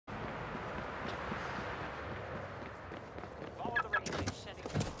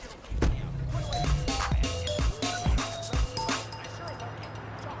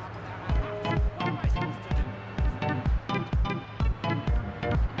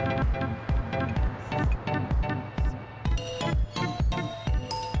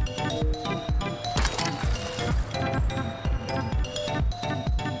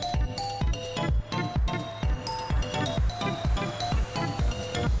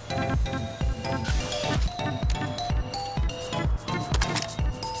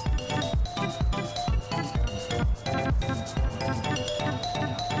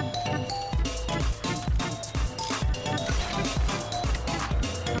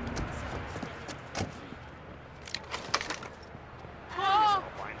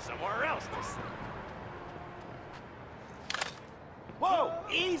Somewhere else to sleep. Whoa,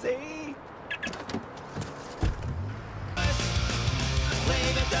 easy!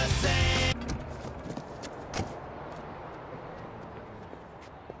 Leave it the same.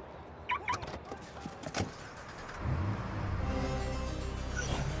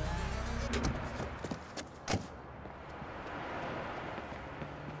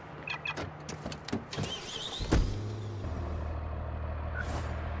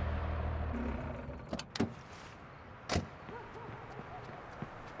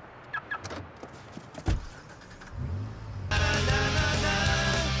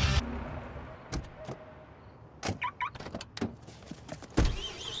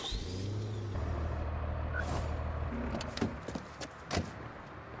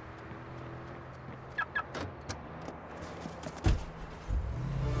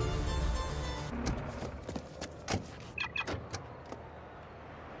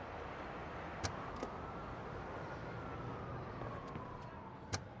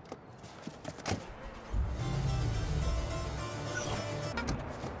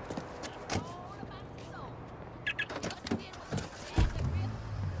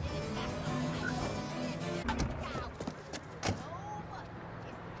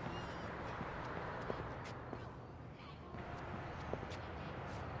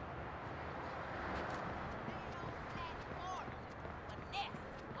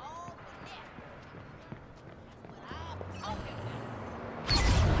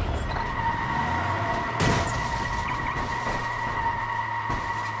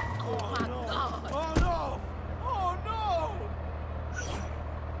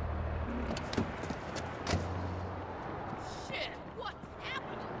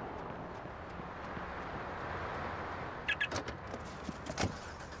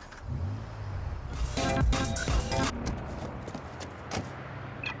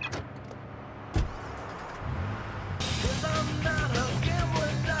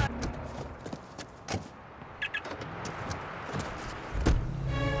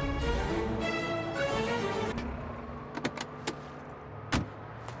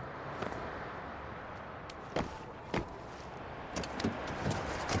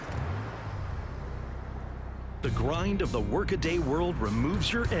 The grind of the workaday world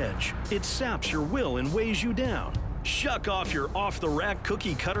removes your edge. It saps your will and weighs you down. Shuck off your off-the-rack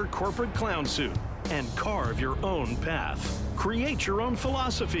cookie-cutter corporate clown suit and carve your own path. Create your own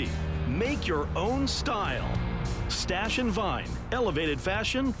philosophy. Make your own style. Stash and Vine, elevated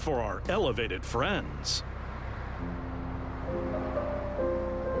fashion for our elevated friends.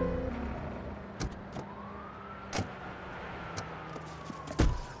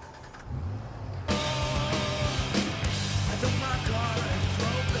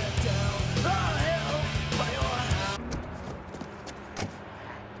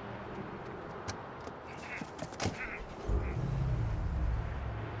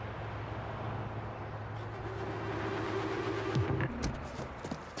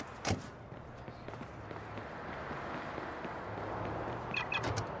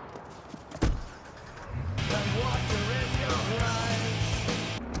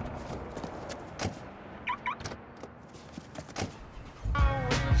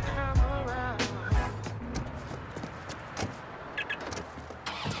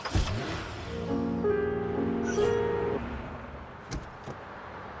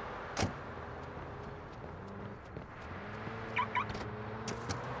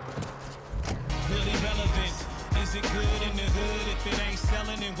 Is it good in the hood? If it ain't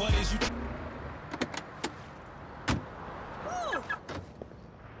selling, then what is you?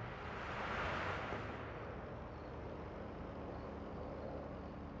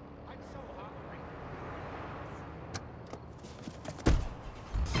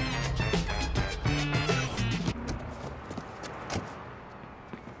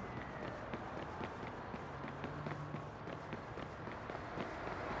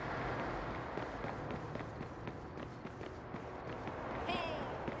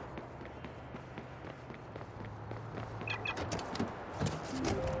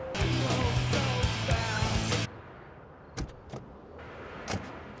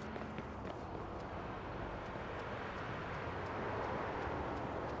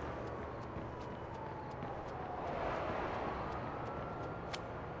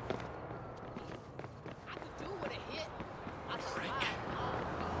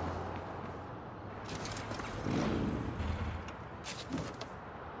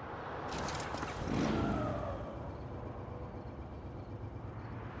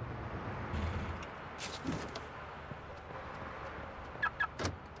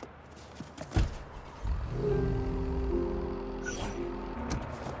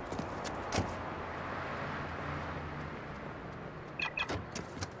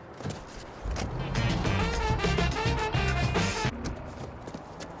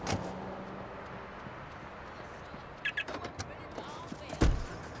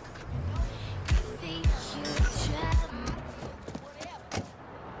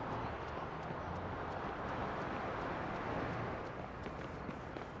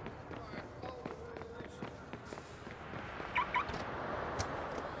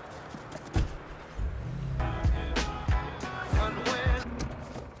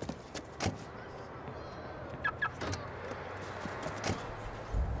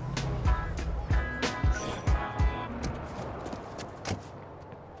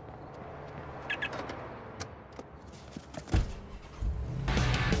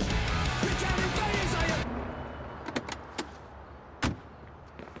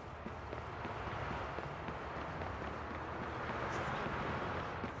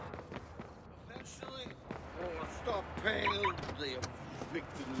 Stop paying. They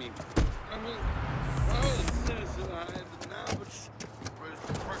evicted me. I mean, I was a citizen, I had to now, but where's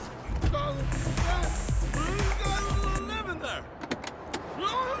the person? Darling, you guys living there. No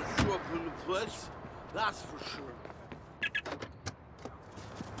one show up in the place, that's for sure.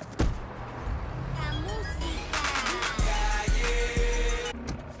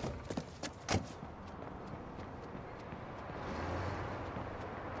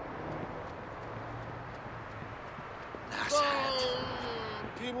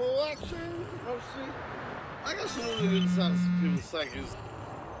 People watching, see. I got some really good sounds of people's psyches.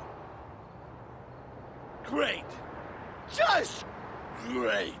 Great! Just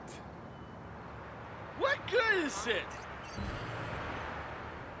great! What good is it?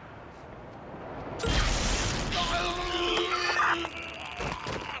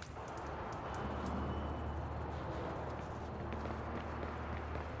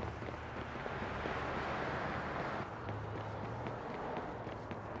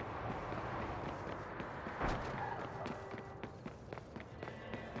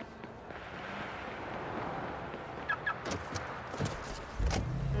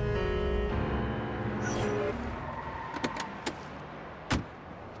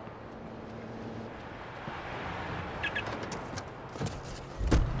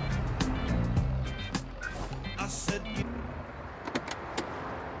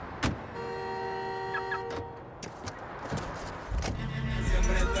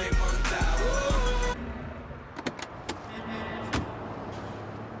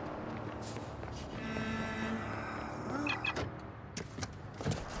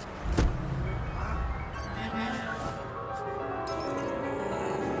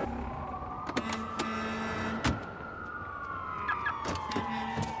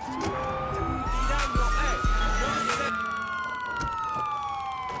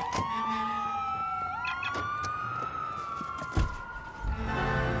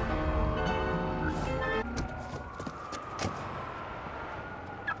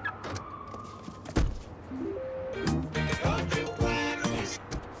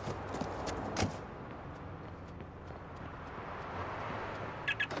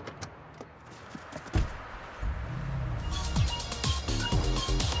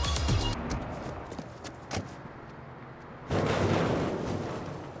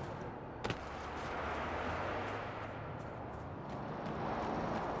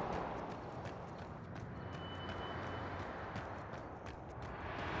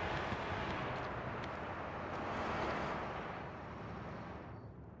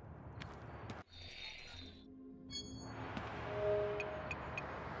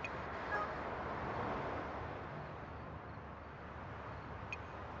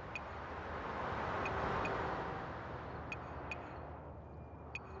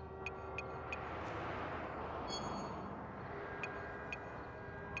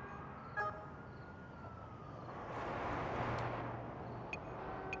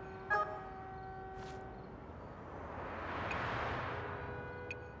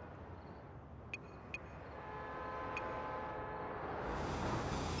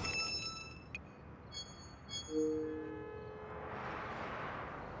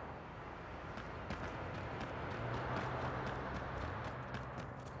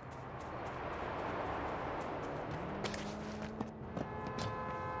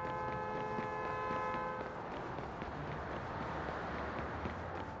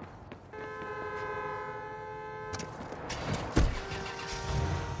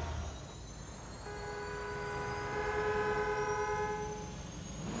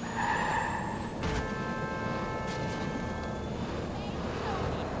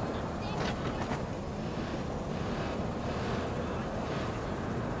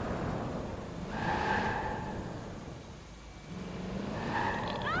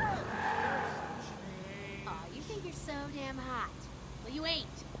 damn hot. Well, you ain't.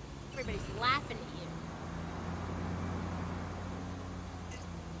 Everybody's laughing at you.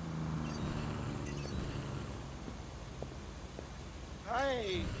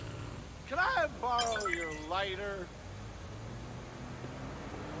 Hey, can I borrow your lighter?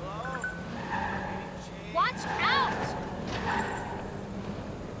 Hello? Watch out!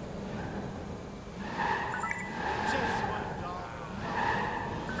 Just $1.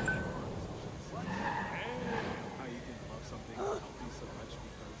 How you can love something and help you so much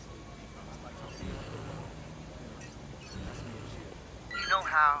because it becomes like something else. That's me and shit. You know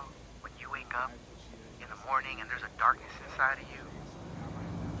how when you wake up in the morning and there's a darkness inside of you,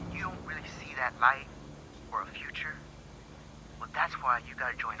 you don't really see that light or a future? Well, that's why you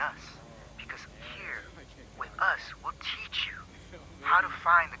gotta join us. Because here, with us, we'll teach you how to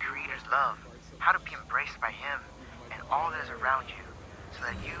find the Creator's love, how to be embraced by Him and all that is around you, so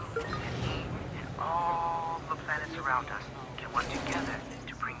that you and He and all the planets around us can work together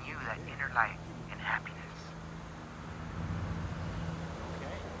to bring you that inner light and happiness.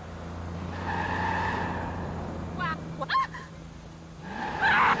 Wow. What?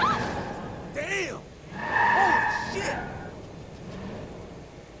 Damn! Holy shit!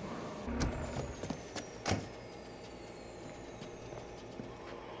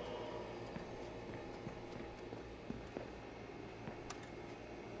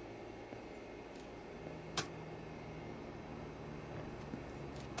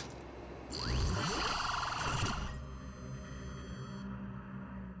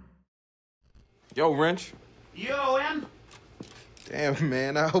 Yo, Wrench. Yo, M. Damn,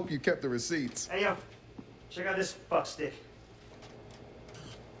 man, I hope you kept the receipts. Hey, yo. Check out this fuck stick.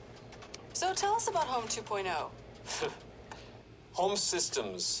 So tell us about Home 2.0. Home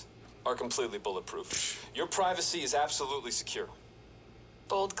systems are completely bulletproof. Your privacy is absolutely secure.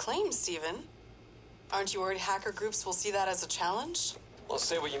 Bold claim, Steven. Aren't you worried hacker groups will see that as a challenge? Well,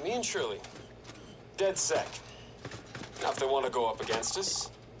 say what you mean, Shirley. Dead sec. Now, if they want to go up against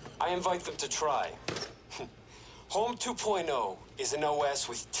us, I invite them to try. Home 2.0 is an OS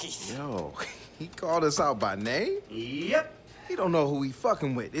with teeth. Yo, he called us out by name? Yep. He don't know who he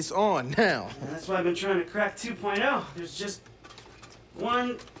fucking with. It's on now. And that's why I've been trying to crack 2.0. There's just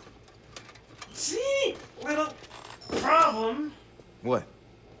one teeny little problem. What?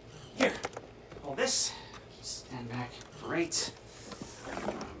 Here, hold this. Stand back. Great.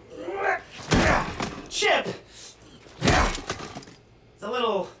 Chip! It's a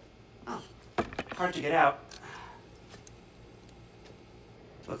little hard to get out.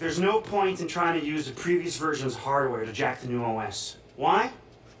 Look, there's no point in trying to use the previous version's hardware to jack the new OS. Why?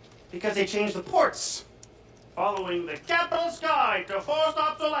 Because they changed the ports, following the capital's guide to forced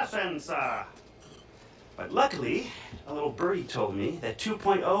obsolescence. But luckily, a little birdie told me that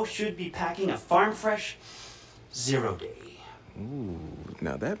 2.0 should be packing a farm-fresh 0-day. Ooh,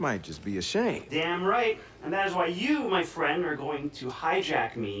 now that might just be a shame. Damn right. And that is why you, my friend, are going to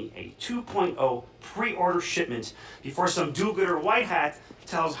hijack me a 2.0 pre-order shipment before some do-gooder white hat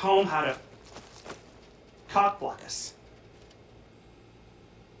tells Home how to cock-block us.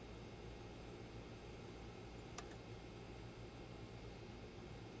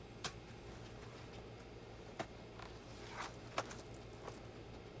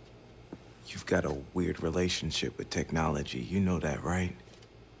 You've got a weird relationship with technology. You know that, right?